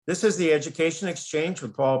This is the Education Exchange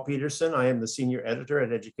with Paul Peterson. I am the senior editor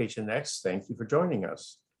at Education Next. Thank you for joining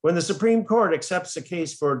us. When the Supreme Court accepts a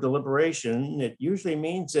case for deliberation, it usually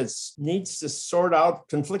means it needs to sort out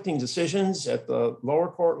conflicting decisions at the lower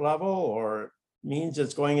court level, or means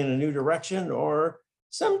it's going in a new direction, or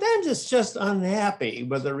sometimes it's just unhappy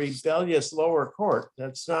with a rebellious lower court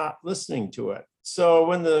that's not listening to it. So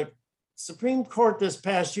when the Supreme Court this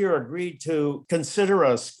past year agreed to consider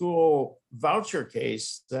a school voucher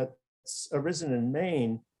case that's arisen in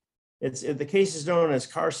Maine, the case is known as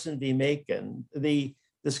Carson v. Macon.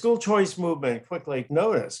 The school choice movement quickly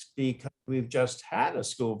noticed, because we've just had a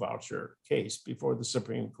school voucher case before the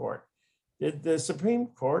Supreme Court. Did the Supreme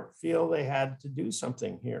Court feel they had to do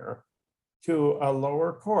something here to a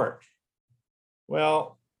lower court?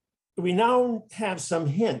 Well, we now have some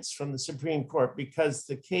hints from the Supreme Court, because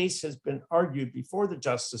the case has been argued before the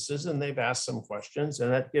justices and they've asked some questions,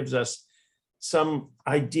 and that gives us some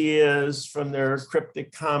ideas from their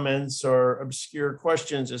cryptic comments or obscure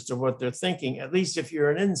questions as to what they're thinking, at least if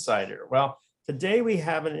you're an insider. Well, today we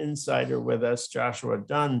have an insider with us, Joshua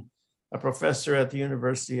Dunn, a professor at the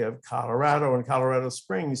University of Colorado in Colorado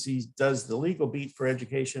Springs. He does the legal beat for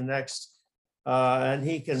Education Next, and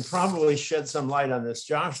he can probably shed some light on this.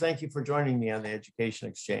 Josh, thank you for joining me on the Education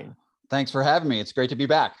Exchange. Thanks for having me. It's great to be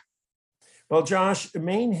back. Well, Josh,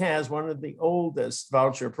 Maine has one of the oldest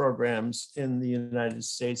voucher programs in the United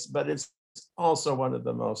States, but it's also one of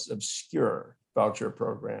the most obscure voucher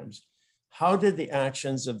programs. How did the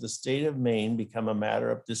actions of the state of Maine become a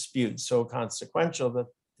matter of dispute so consequential that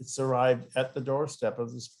it's arrived at the doorstep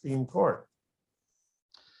of the Supreme Court?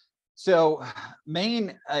 So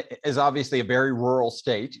Maine is obviously a very rural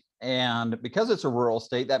state. And because it's a rural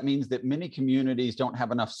state, that means that many communities don't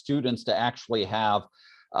have enough students to actually have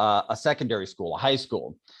a secondary school, a high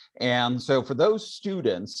school. And so for those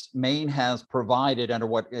students, Maine has provided, under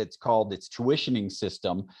what it's called its tuitioning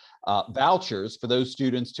system, vouchers for those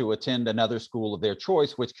students to attend another school of their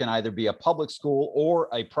choice, which can either be a public school or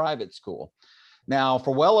a private school. Now,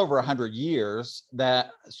 for well over 100 years,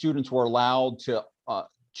 that students were allowed to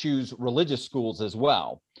choose religious schools as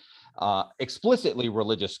well, explicitly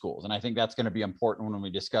religious schools. And I think that's going to be important when we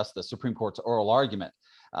discuss the Supreme Court's oral argument.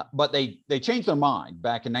 But they changed their mind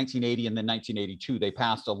back in 1980, and then 1982, they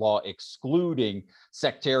passed a law excluding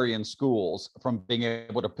sectarian schools from being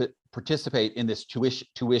able to participate in this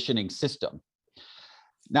tuitioning system.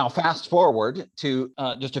 Now, fast forward to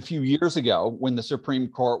just a few years ago, when the Supreme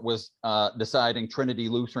Court was deciding Trinity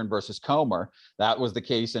Lutheran versus Comer. That was the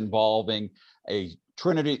case involving a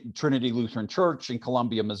Trinity Lutheran Church in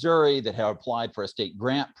Columbia, Missouri, that had applied for a state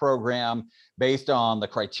grant program. Based on the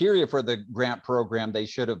criteria for the grant program, they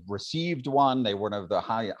should have received one. They were one of the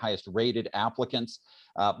highest rated applicants,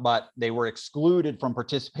 but they were excluded from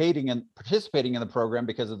participating in the program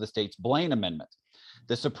because of the state's Blaine Amendment.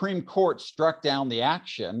 The Supreme Court struck down the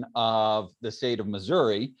action of the state of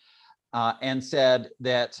Missouri and said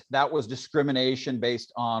that that was discrimination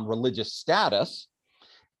based on religious status,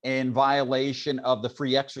 in violation of the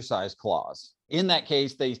Free Exercise Clause. In that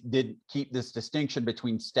case, they did keep this distinction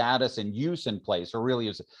between status and use in place, or really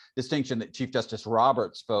is a distinction that Chief Justice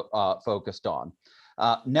Roberts focused on.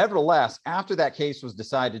 Nevertheless, after that case was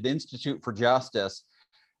decided, the Institute for Justice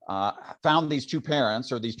found these two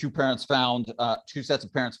parents, or these two parents found, two sets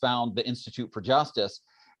of parents found the Institute for Justice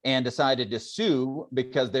and decided to sue,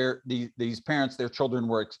 because these parents, their children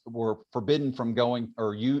were forbidden from going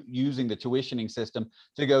or using the tuitioning system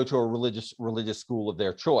to go to a religious school of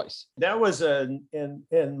their choice. That was in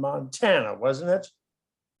Montana, wasn't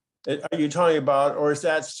it? Are you talking about, or is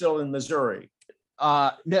that still in Missouri?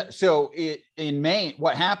 No, so in Maine,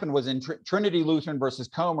 what happened was in Trinity Lutheran versus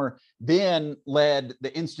Comer, then led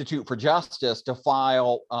the Institute for Justice to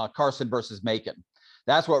file Carson versus Macon.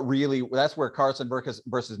 That's where Carson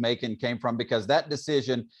versus Macon came from, because that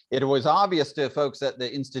decision, it was obvious to folks at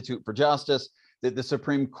the Institute for Justice that the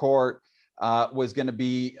Supreme Court was going to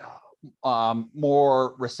be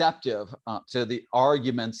more receptive to the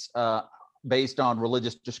arguments based on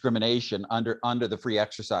religious discrimination under the Free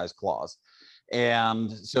Exercise Clause.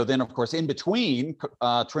 And so then, of course, in between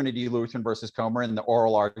Trinity Lutheran versus Comer and the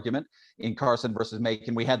oral argument in Carson versus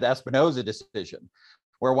Macon, we had the Espinoza decision,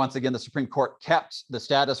 where once again, the Supreme Court kept the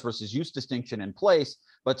status versus use distinction in place,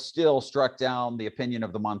 but still struck down the opinion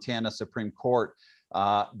of the Montana Supreme Court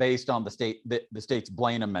based on the state's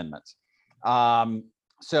Blaine Amendment.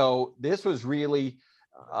 So this was really,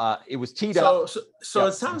 it was teed up. So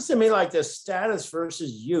it sounds to me like the status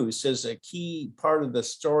versus use is a key part of the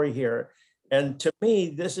story here. And to me,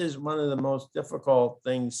 this is one of the most difficult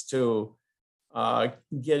things to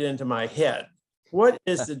get into my head. What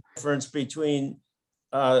is the difference between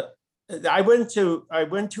uh, I went to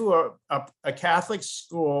a Catholic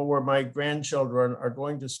school where my grandchildren are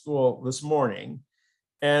going to school this morning,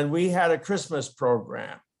 and we had a Christmas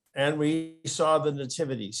program, and we saw the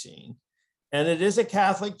nativity scene. And it is a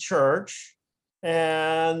Catholic church,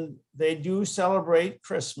 and they do celebrate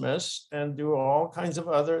Christmas and do all kinds of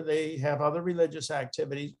they have other religious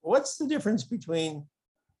activities. What's the difference between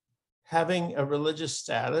having a religious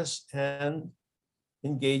status and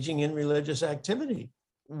engaging in religious activity?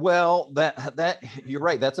 Well, that you're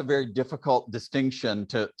right. That's a very difficult distinction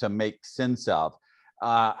to make sense of.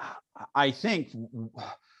 I think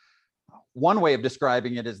one way of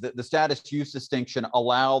describing it is that the status use distinction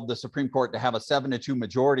allowed the Supreme Court to have a 7-2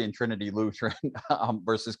 majority in Trinity Lutheran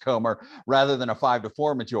versus Comer rather than a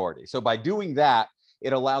 5-4 majority. So by doing that,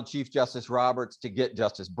 it allowed Chief Justice Roberts to get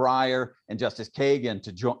Justice Breyer and Justice Kagan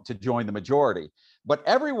to join the majority. But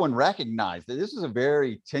everyone recognized that this is a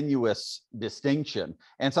very tenuous distinction.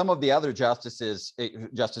 And some of the other justices,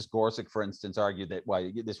 Justice Gorsuch, for instance, argued that, well,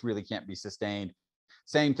 this really can't be sustained.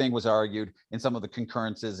 Same thing was argued in some of the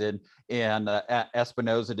concurrences in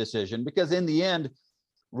Espinoza decision, because in the end,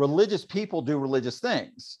 religious people do religious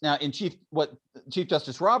things. Now, what Chief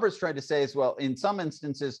Justice Roberts tried to say is, well, in some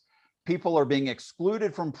instances, people are being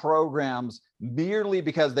excluded from programs merely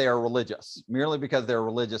because they are religious.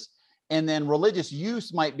 And then religious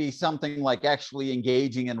use might be something like actually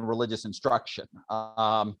engaging in religious instruction.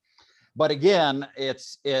 But again,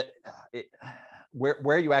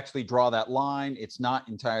 where you actually draw that line, it's not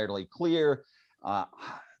entirely clear. I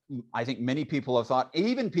think many people have thought,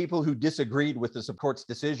 even people who disagreed with the Court's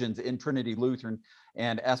decisions in Trinity Lutheran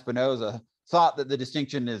and Espinoza, thought that the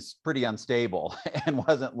distinction is pretty unstable and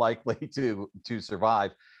wasn't likely to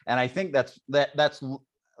survive. And I think that's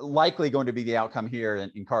likely going to be the outcome here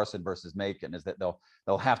in Carson versus Macon, is that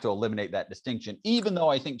they'll have to eliminate that distinction, even though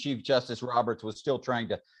I think Chief Justice Roberts was still trying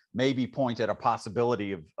to maybe point at a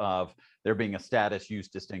possibility of there being a status use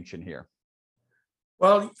distinction here.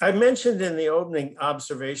 Well, I mentioned in the opening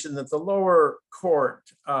observation that the lower court,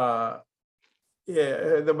 the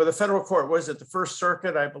federal court, was it the First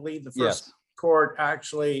Circuit? I believe the First Court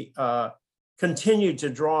actually continued to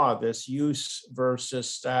draw this use versus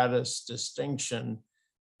status distinction.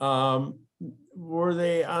 Were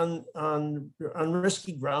they on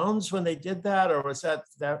risky grounds when they did that, or was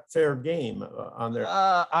that fair game on their?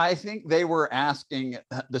 I think they were asking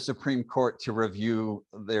the Supreme Court to review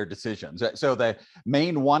their decisions. So the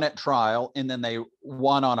Maine won at trial, and then they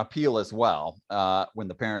won on appeal as well when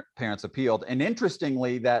the parents appealed. And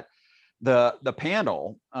interestingly, that the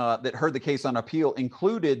panel that heard the case on appeal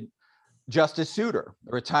included Justice Souter,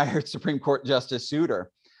 retired Supreme Court Justice Souter,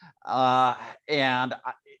 and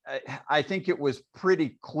I think it was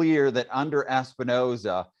pretty clear that under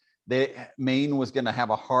Espinoza, Maine was going to have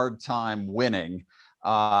a hard time winning.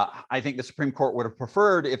 I think the Supreme Court would have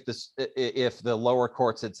preferred if the lower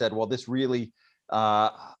courts had said, well, this really,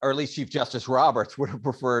 or at least Chief Justice Roberts would have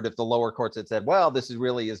preferred if the lower courts had said, well, this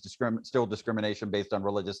is still discrimination based on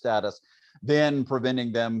religious status, then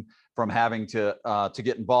preventing them from having to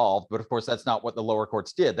get involved. But of course, that's not what the lower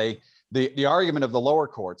courts did. The argument of the lower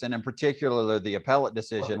courts, and in particular the appellate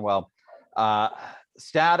decision, well,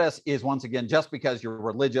 status is, once again, just because you're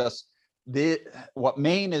religious. What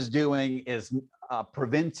Maine is doing is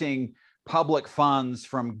preventing public funds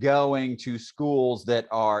from going to schools that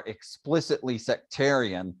are explicitly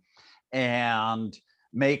sectarian and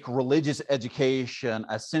make religious education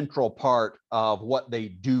a central part of what they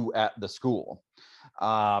do at the school.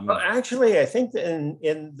 Well, actually, I think that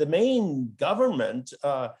in the Maine government,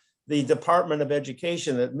 the Department of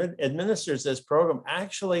Education that administers this program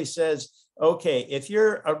actually says, okay, if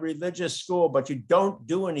you're a religious school, but you don't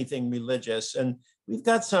do anything religious, and we've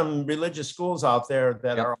got some religious schools out there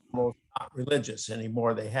that are almost not religious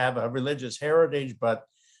anymore. They have a religious heritage, but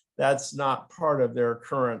that's not part of their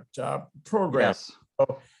current program. Yes.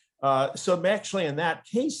 So actually, in that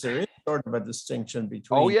case, there is sort of a distinction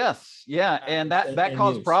between. Oh, yes. Yeah. And that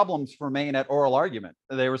caused problems for Maine at oral argument.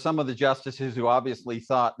 There were some of the justices who obviously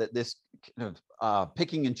thought that this kind of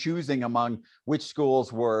picking and choosing among which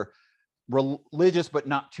schools were religious but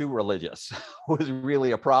not too religious was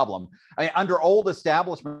really a problem. I mean, under old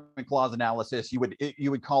Establishment Clause analysis, you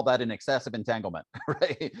would call that an excessive entanglement,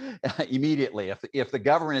 right? Immediately, if the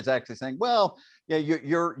government is actually saying, well, yeah,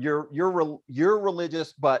 you're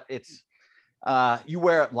religious, but it's you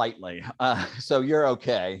wear it lightly, so you're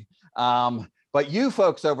okay. But you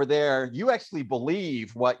folks over there, you actually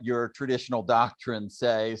believe what your traditional doctrines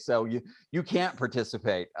say, so you can't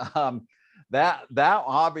participate. That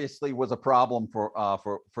obviously was a problem for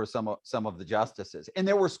some of the justices, and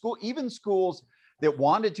there were schools that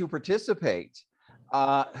wanted to participate,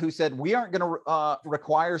 who said, we aren't going to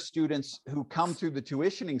require students who come through the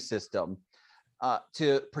tuitioning system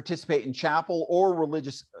to participate in chapel or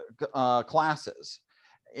religious classes.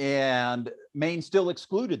 And Maine still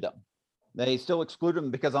excluded them. They still excluded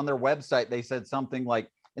them because on their website, they said something like,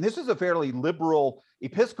 and this is a fairly liberal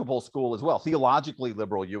Episcopal school as well, theologically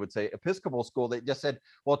liberal, you would say, Episcopal school. They just said,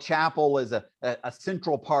 well, chapel is a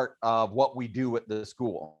central part of what we do at the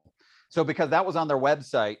school. So because that was on their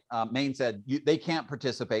website, Maine said they can't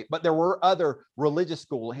participate. But there were other religious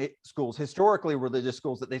schools, historically religious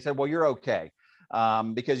schools, that they said, well, you're okay.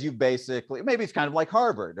 Because you basically, maybe it's kind of like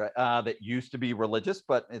Harvard, that used to be religious,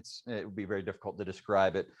 but it would be very difficult to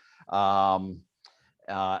describe it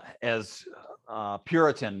as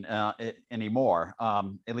Puritan anymore,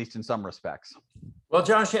 at least in some respects. Well,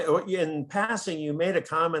 Josh, in passing, you made a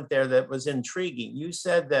comment there that was intriguing. You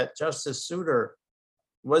said that Justice Souter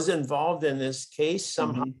was involved in this case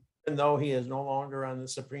somehow, even though he is no longer on the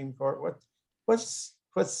Supreme Court. What's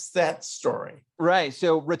that story? Right.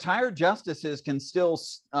 So retired justices can still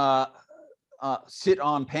sit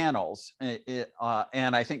on panels.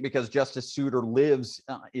 And I think because Justice Souter lives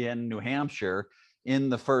in New Hampshire in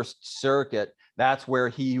the First Circuit, that's where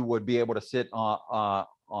he would be able to sit on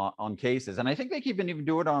cases. And I think they can even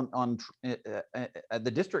do it at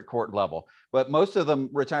the district court level. But most of them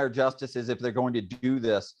retired justices, if they're going to do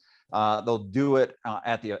this, they'll do it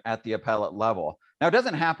at the appellate level. Now, it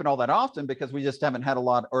doesn't happen all that often because we just haven't had a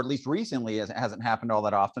lot, or at least recently it hasn't happened all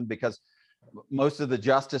that often, because most of the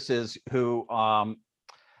justices who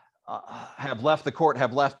have left the court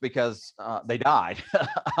have left because they died.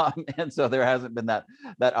 And so there hasn't been that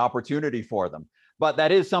opportunity for them. But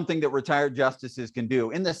that is something that retired justices can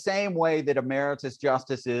do in the same way that emeritus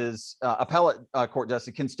justices, appellate court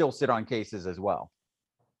justices can still sit on cases as well.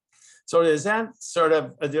 So is that sort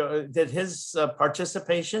of, did his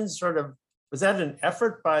participation was that an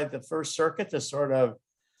effort by the First Circuit to sort of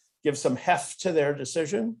give some heft to their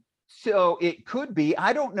decision? So it could be.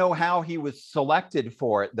 I don't know how he was selected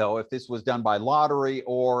for it, though, if this was done by lottery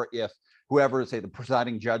or if whoever, say, the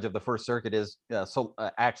presiding judge of the First Circuit is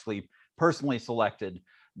actually personally selected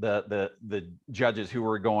the judges who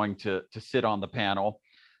were going to sit on the panel.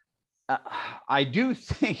 I do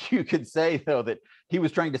think you could say, though, that he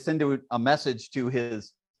was trying to send a message to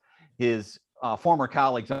his former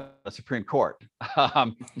colleagues on the Supreme Court.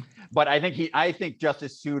 But I think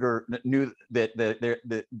Justice Souter knew that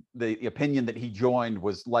the opinion that he joined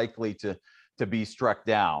was likely to be struck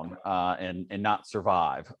down and not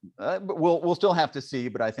survive. But we'll still have to see.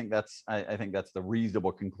 But I think that's the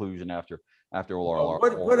reasonable conclusion after oral.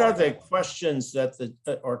 What are the questions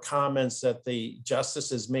or comments that the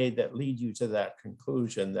justices made that lead you to that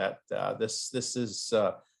conclusion that this is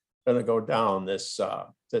going to go down, this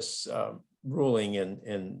ruling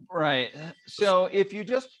in right? So if you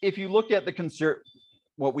look at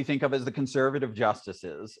what we think of as the conservative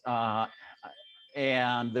justices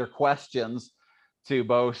and their questions to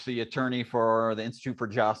both the attorney for the Institute for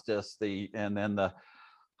Justice, and then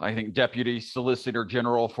I think Deputy Solicitor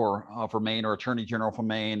General for Maine, or Attorney General for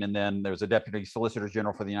Maine, and then there's a Deputy Solicitor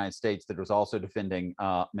General for the United States that was also defending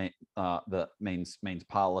Maine's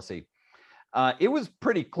policy. It was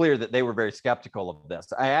pretty clear that they were very skeptical of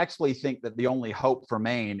this. I actually think that the only hope for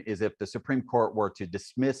Maine is if the Supreme Court were to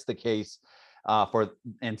dismiss the case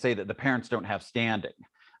and say that the parents don't have standing,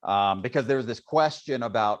 because there's this question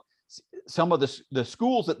about some of the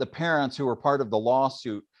schools that the parents who are part of the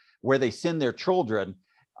lawsuit where they send their children.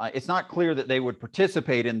 It's not clear that they would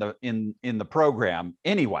participate in the program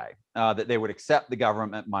anyway. That they would accept the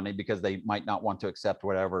government money because they might not want to accept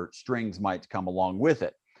whatever strings might come along with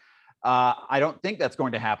it. I don't think that's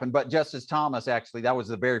going to happen, but Justice Thomas, actually, that was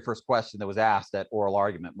the very first question that was asked at oral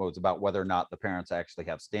argument, was about whether or not the parents actually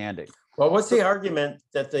have standing. Well, what's the argument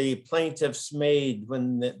that the plaintiffs made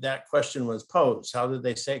when that question was posed? How did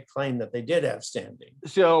they claim that they did have standing?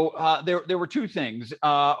 So there were two things.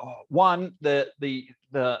 One, the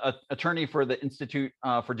attorney for the Institute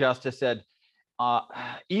for Justice said,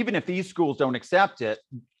 even if these schools don't accept it,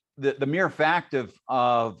 the mere fact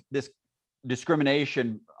of this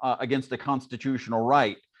discrimination against a constitutional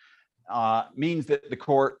right means that the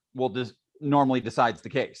court will normally decides the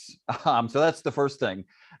case. So that's the first thing.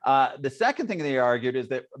 The second thing they argued is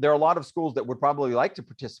that there are a lot of schools that would probably like to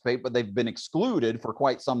participate, but they've been excluded for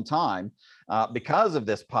quite some time because of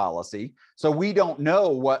this policy. So we don't know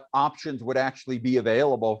what options would actually be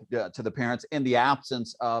available to the parents in the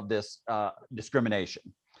absence of this discrimination.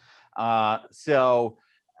 So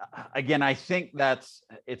again, I think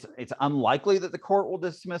it's unlikely that the court will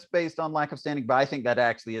dismiss based on lack of standing, but I think that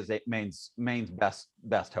actually is Maine's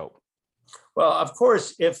best hope. Well, of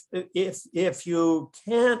course, if you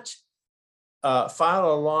can't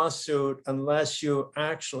file a lawsuit unless you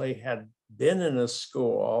actually had been in a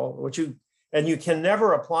school, and you can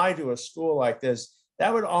never apply to a school like this,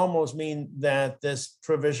 that would almost mean that this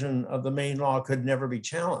provision of the Maine law could never be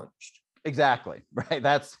challenged. Exactly, right.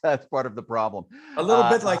 That's part of the problem. A little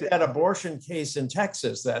bit like that abortion case in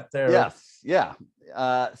Texas that there. Yes, yeah.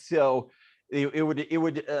 So it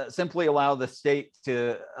would simply allow the state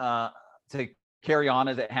to carry on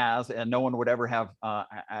as it has, and no one would ever have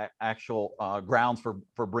actual grounds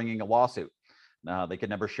for bringing a lawsuit. They could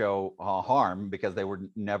never show harm because they were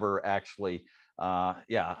never actually,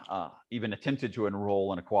 even attempted to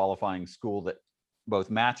enroll in a qualifying school that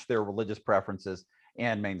both matched their religious preferences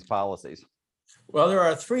and Maine's policies. Well, there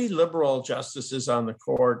are 3 liberal justices on the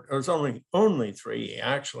court. There's only 3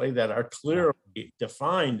 actually that are clearly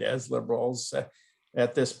defined as liberals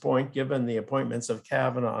at this point, given the appointments of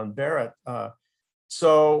Kavanaugh and Barrett.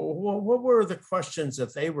 So what were the questions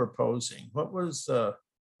that they were posing? What was the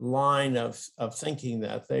line of thinking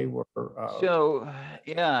that they were?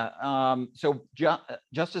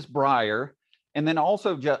 Justice Breyer, and then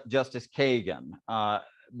also Justice Kagan,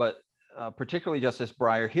 but particularly Justice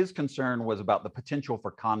Breyer, his concern was about the potential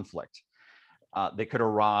for conflict that could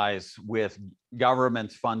arise with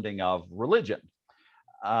government's funding of religion.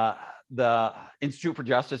 The Institute for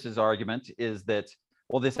Justice's argument is that,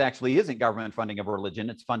 well, this actually isn't government funding of religion,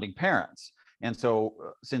 it's funding parents. And so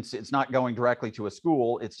since it's not going directly to a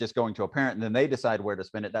school, it's just going to a parent, and then they decide where to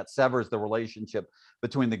spend it. That severs the relationship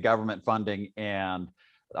between the government funding and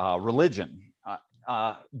religion.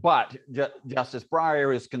 But Justice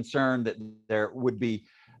Breyer is concerned that there would be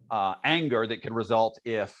anger that could result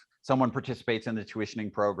if someone participates in the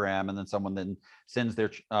tuitioning program and then someone then sends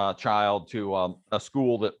their child to a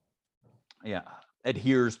school that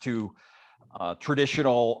adheres to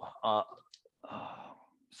traditional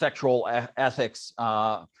sexual ethics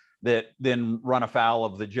that then run afoul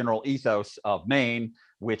of the general ethos of Maine,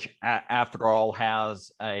 which after all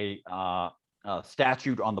has a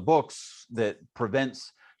statute on the books that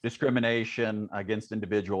prevents discrimination against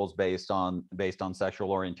individuals based on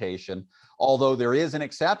sexual orientation. Although there is an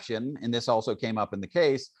exception, and this also came up in the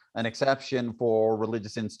case, an exception for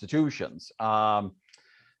religious institutions. But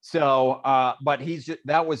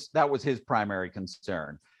that was his primary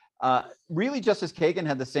concern. Really, Justice Kagan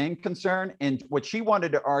had the same concern, and what she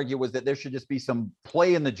wanted to argue was that there should just be some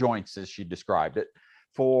play in the joints, as she described it,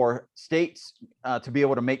 for states to be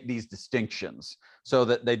able to make these distinctions so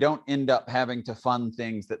that they don't end up having to fund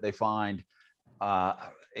things that they find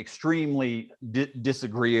extremely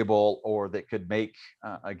disagreeable, or that could make,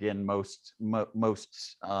 again, most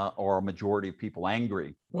or a majority of people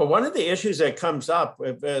angry. Well, one of the issues that comes up,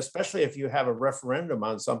 especially if you have a referendum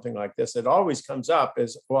on something like this, it always comes up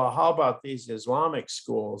is, well, how about these Islamic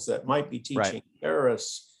schools that might be teaching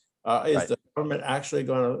terrorists? Is the government actually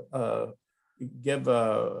going to give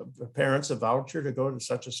parents a voucher to go to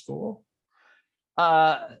such a school?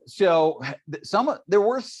 There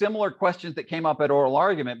were similar questions that came up at oral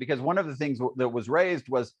argument, because one of the things that was raised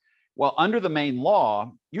was, well, under the Maine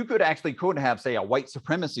law, you could have, say, a white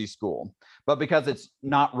supremacy school, but because it's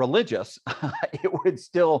not religious, it would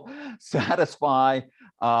still satisfy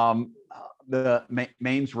the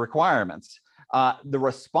Maine's requirements. The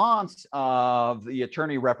response of the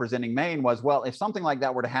attorney representing Maine was, well, if something like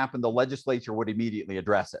that were to happen, the legislature would immediately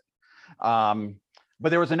address it. But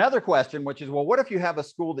there was another question, which is, well, what if you have a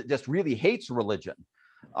school that just really hates religion?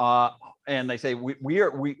 And they say, we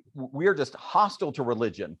are just hostile to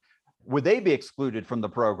religion. Would they be excluded from the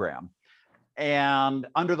program? And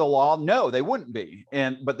under the law, no, they wouldn't be.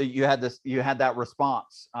 But you had that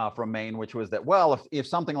response from Maine, which was that, well, if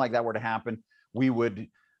something like that were to happen, we would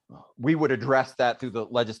address that through the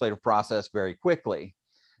legislative process very quickly.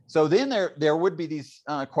 So then there would be these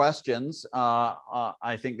questions,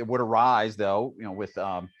 I think, that would arise, though, with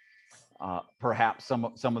perhaps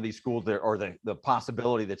some of these schools there, or the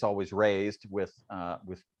possibility that's always raised with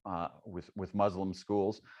Muslim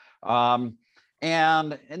schools. And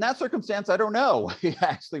in that circumstance, I don't know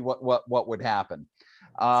actually what would happen.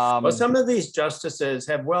 Well, some of these justices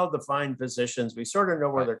have well-defined positions. We sort of know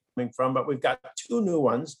where they're coming from, but we've got 2 new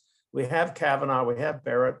ones. We have Kavanaugh, we have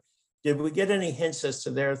Barrett. Did we get any hints as to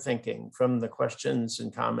their thinking from the questions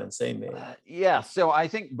and comments they made? So I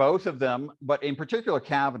think both of them, but in particular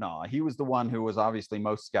Kavanaugh, he was the one who was obviously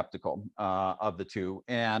most skeptical of the 2.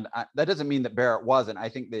 And that doesn't mean that Barrett wasn't. I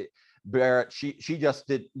think that Barrett, she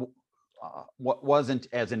just wasn't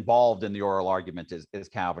as involved in the oral argument as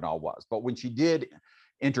Kavanaugh was. But when she did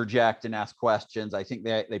interject and ask questions, I think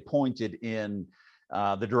they pointed in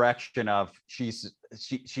the direction of she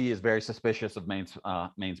is very suspicious of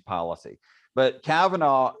Maine's policy. But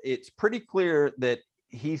Kavanaugh, it's pretty clear that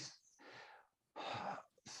he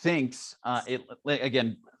thinks,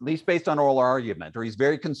 again, at least based on oral argument, or he's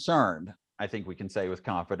very concerned, I think we can say with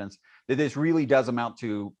confidence, that this really does amount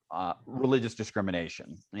to religious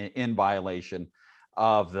discrimination in violation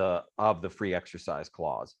of the free exercise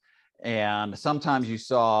clause. And sometimes you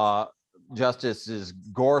saw Justices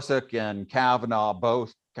Gorsuch and Kavanaugh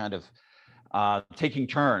both kind of taking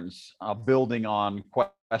turns building on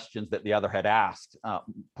questions that the other had asked,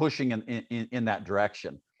 pushing in that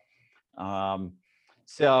direction.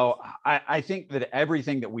 So I think that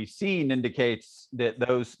everything that we've seen indicates that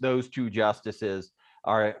those two justices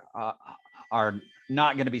are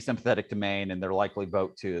not going to be sympathetic to Maine, and they're likely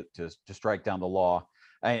vote to strike down the law.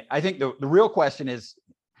 I think the real question is,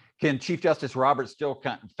 can Chief Justice Roberts still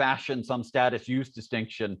fashion some status use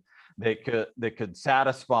distinction that could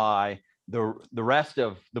satisfy the rest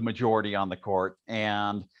of the majority on the court?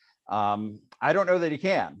 And I don't know that he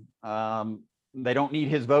can. They don't need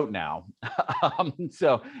his vote now.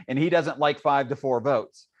 And he doesn't like 5-4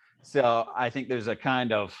 votes. So I think there's a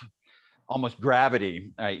kind of almost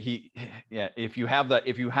gravity. If you have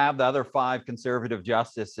the other 5 conservative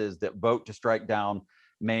justices that vote to strike down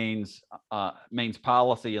Maine's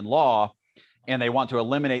policy and law, and they want to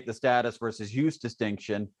eliminate the status versus use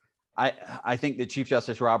distinction, I think that Chief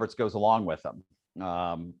Justice Roberts goes along with them.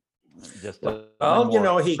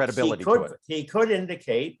 He could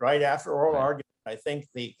indicate right after oral argument, I think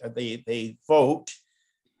the vote,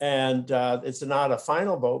 and it's not a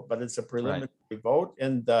final vote, but it's a preliminary vote,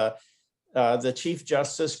 and the Chief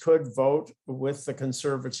Justice could vote with the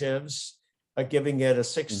conservatives, giving it a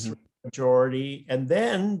 6-3 majority, and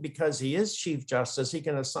then because he is Chief Justice, he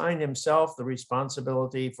can assign himself the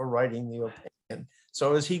responsibility for writing the opinion.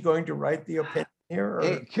 So is he going to write the opinion here?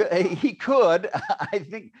 He could. I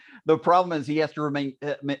think the problem is he has to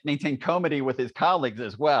maintain comity with his colleagues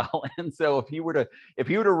as well. And so if he were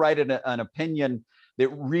to write an opinion that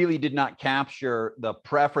really did not capture the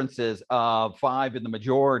preferences of 5 in the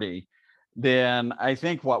majority, then I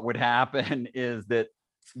think what would happen is that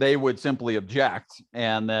they would simply object,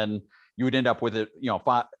 and then you would end up with a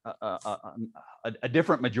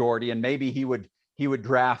different majority, and maybe he would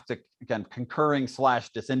draft a kind of concurring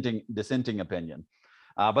 / dissenting opinion.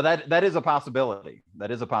 But that is a possibility.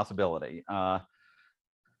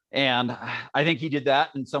 And I think he did that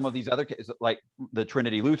in some of these other cases, like the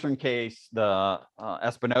Trinity Lutheran case, the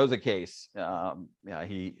Espinoza case.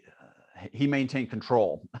 He maintained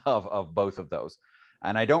control of both of those.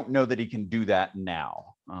 And I don't know that he can do that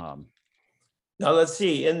now. Now, let's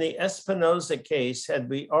see. In the Espinoza case, had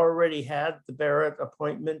we already had the Barrett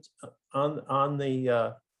appointment on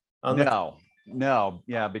the? No,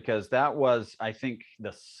 yeah, because that was, I think,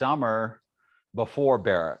 the summer before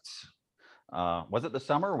Barrett's. Was it the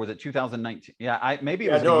summer, or was it 2019? Yeah, maybe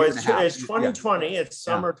it was. No, it's 2020. Yeah. It's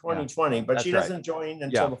summer 2020, but she doesn't join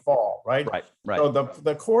until the fall, right? Right. So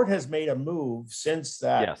the court has made a move since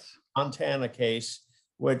that Montana case,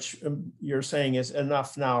 which you're saying is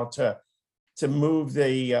enough now to move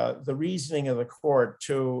the reasoning of the court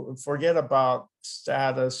to forget about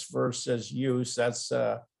status versus use. That's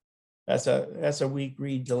a weak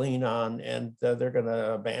reed to lean on, and they're going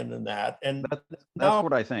to abandon that. And that's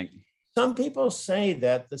what I think. Some people say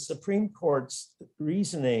that the Supreme Court's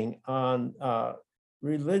reasoning on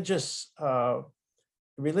religion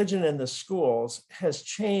in the schools has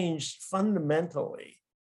changed fundamentally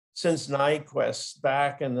since Nyquist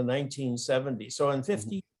back in the 1970s. So in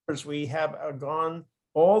 50 years, we have gone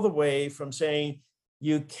all the way from saying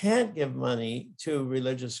you can't give money to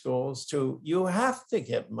religious schools to you have to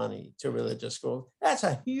give money to religious schools. That's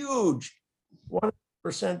a huge 1%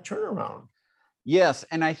 turnaround. Yes,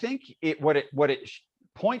 and I think what it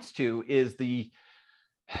points to is the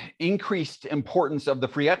increased importance of the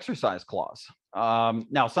free exercise clause.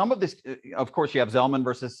 Now, some of this, of course, you have Zellman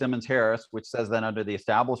versus Simmons-Harris, which says that under the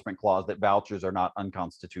Establishment Clause that vouchers are not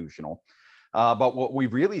unconstitutional. But what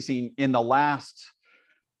we've really seen in the last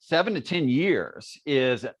 7 to 10 years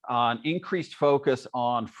is an increased focus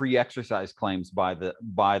on free exercise claims by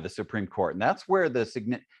the Supreme Court. And that's where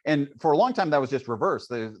and for a long time, that was just reversed.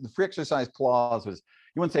 The free exercise clause was,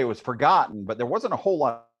 you wouldn't say it was forgotten, but there wasn't a whole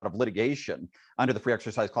lot of litigation under the free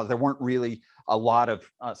exercise clause. There weren't really a lot of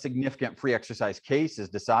significant free exercise cases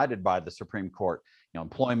decided by the Supreme Court,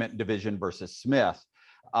 Employment Division versus Smith,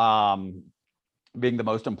 being the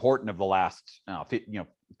most important of the last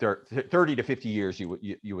 30 to 50 years,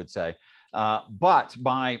 you would say. But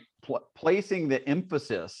by placing the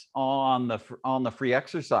emphasis on the free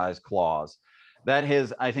exercise clause, that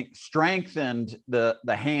has, I think, strengthened the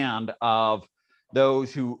hand of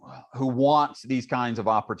those who want these kinds of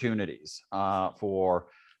opportunities for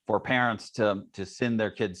parents to send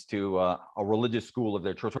their kids to a religious school of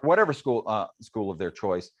their choice, or whatever school of their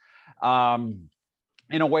choice,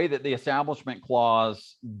 in a way that the Establishment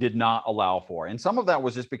Clause did not allow for. And some of that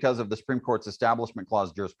was just because of the Supreme Court's Establishment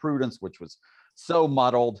Clause jurisprudence, which was so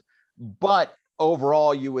muddled, but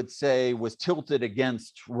overall, you would say, was tilted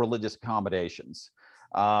against religious accommodations.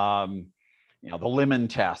 The Lemon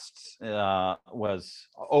test was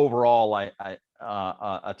overall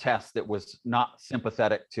a test that was not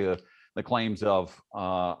sympathetic to the claims of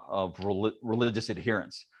religious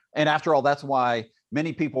adherence. And after all, that's why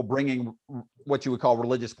many people bringing what you would call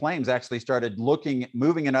religious claims actually started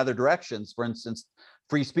moving in other directions. For instance,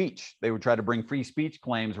 free speech. They would try to bring free speech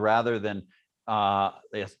claims rather than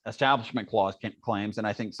the Establishment Clause claims. And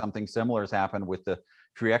I think something similar has happened with the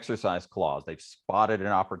Free Exercise Clause. They've spotted an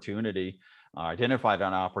opportunity, identified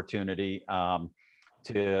an opportunity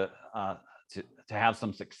to have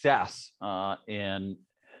some success in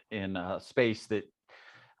a space that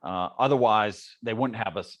otherwise they wouldn't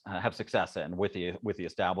have success in with the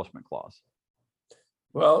Establishment Clause.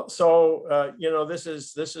 Well, so this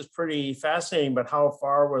is pretty fascinating, but how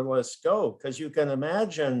far will this go? Because you can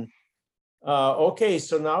imagine, okay,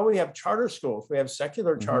 so now we have charter schools, we have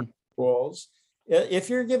secular charter schools. If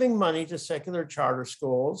you're giving money to secular charter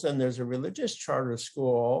schools and there's a religious charter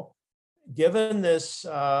school, given this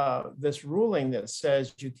ruling that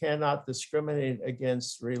says you cannot discriminate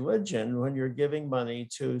against religion when you're giving money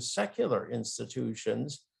to secular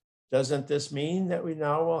institutions, doesn't this mean that we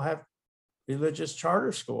now will have religious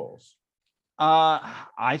charter schools?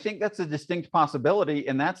 I think that's a distinct possibility,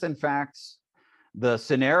 and that's in fact the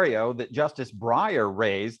scenario that Justice Breyer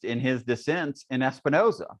raised in his dissent in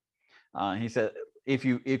Espinoza. He said, if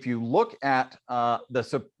you look at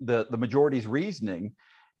the majority's reasoning,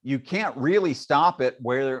 you can't really stop it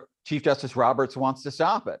where Chief Justice Roberts wants to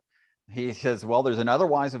stop it. He says, well, there's an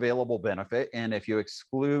otherwise available benefit, and if you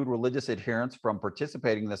exclude religious adherents from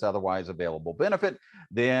participating in this otherwise available benefit,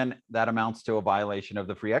 then that amounts to a violation of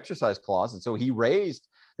the Free Exercise Clause. And so he raised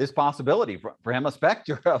this possibility, for him, a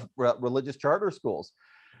specter of religious charter schools.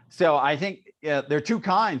 So I think there are two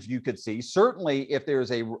kinds you could see. Certainly, if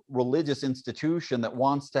there's a religious institution that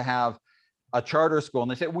wants to have a charter school,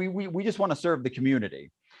 and they say, we just want to serve the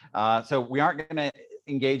community. So we aren't going to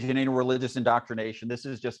engage in any religious indoctrination. This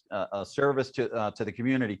is just a service to the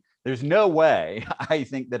community. There's no way, I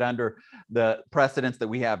think, that under the precedents that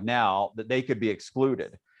we have now, that they could be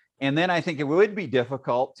excluded. And then I think it would be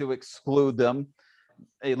difficult to exclude them,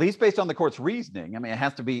 at least based on the court's reasoning. I mean, it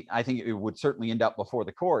has to be, I think it would certainly end up before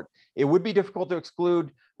the court. It would be difficult to exclude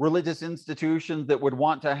religious institutions that would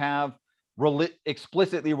want to have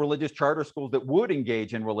explicitly religious charter schools that would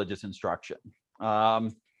engage in religious instruction.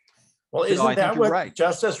 Well, isn't that what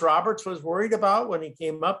Justice Roberts was worried about when he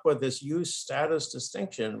came up with this use status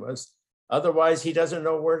distinction? Was otherwise he doesn't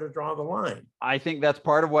know where to draw the line. I think that's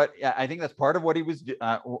part of what he was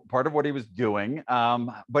doing.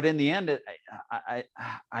 But in the end,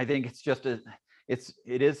 I think it's just it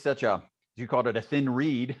is such a, you called it a thin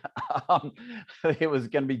reed. It was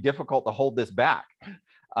going to be difficult to hold this back.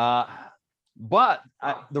 But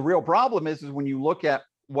the real problem is when you look at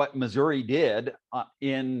what Missouri did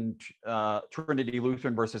in Trinity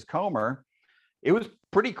Lutheran versus Comer, it was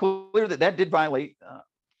pretty clear that did violate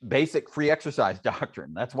basic free exercise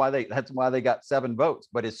doctrine. That's why they got 7 votes.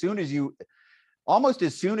 But almost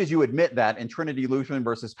as soon as you admit that in Trinity Lutheran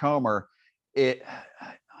versus Comer, I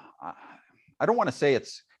don't want to say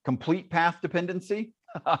it's complete path dependency,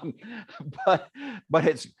 but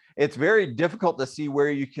it's very difficult to see where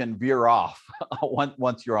you can veer off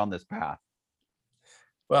once you're on this path.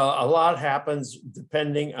 Well, a lot happens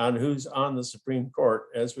depending on who's on the Supreme Court,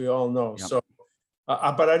 as we all know. Yep. So,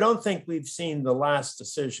 but I don't think we've seen the last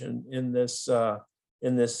decision in this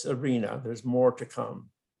arena. There's more to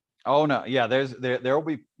come. Oh no, yeah. There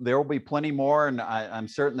will be plenty more, and I'm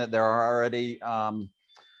certain that there are already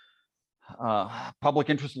public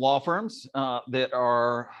interest law firms that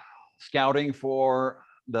are scouting for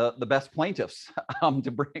the best plaintiffs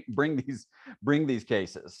to bring these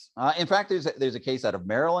cases. In fact, there's a case out of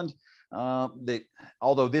Maryland that,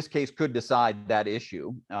 although this case could decide that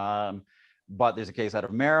issue, but there's a case out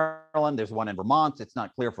of Maryland. There's one in Vermont. It's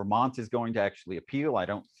not clear if Vermont is going to actually appeal. I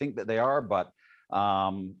don't think that they are, but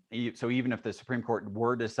so even if the Supreme Court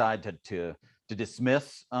were to decide to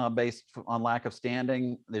dismiss based on lack of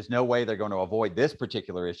standing, there's no way they're going to avoid this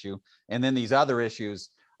particular issue. And then these other issues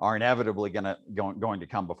are inevitably going to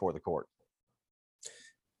come before the court.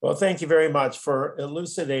 Well, thank you very much for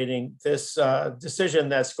elucidating this decision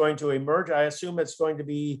that's going to emerge. I assume it's going to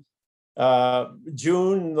be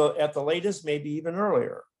June at the latest, maybe even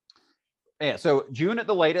earlier. Yeah, so June at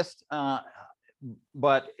the latest,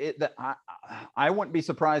 but I wouldn't be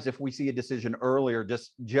surprised if we see a decision earlier,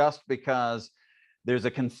 just because there's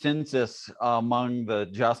a consensus among the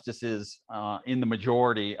justices in the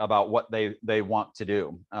majority about what they want to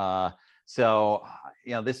do. So,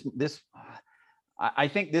 I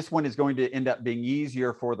think this one is going to end up being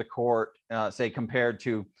easier for the court, say, compared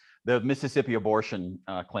to the Mississippi abortion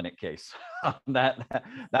clinic case. that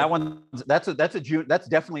one, that's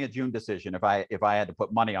definitely a June decision if I had to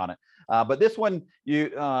put money on it. But this one,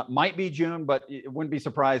 you might be June, but it wouldn't be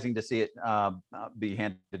surprising to see it be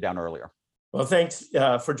handed down earlier. Well, thanks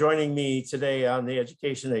for joining me today on the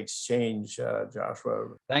Education Exchange, Joshua.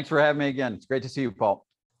 Thanks for having me again. It's great to see you, Paul.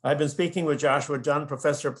 I've been speaking with Joshua Dunn,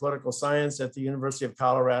 professor of political science at the University of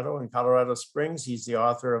Colorado in Colorado Springs. He's the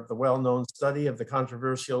author of the well-known study of the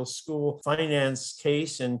controversial school finance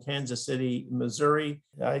case in Kansas City, Missouri.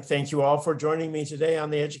 I thank you all for joining me today on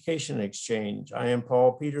the Education Exchange. I am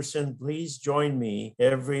Paul Peterson. Please join me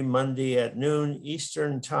every Monday at noon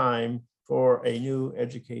Eastern Time for a new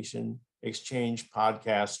Education Exchange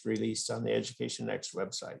podcast released on the Education Next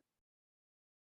website.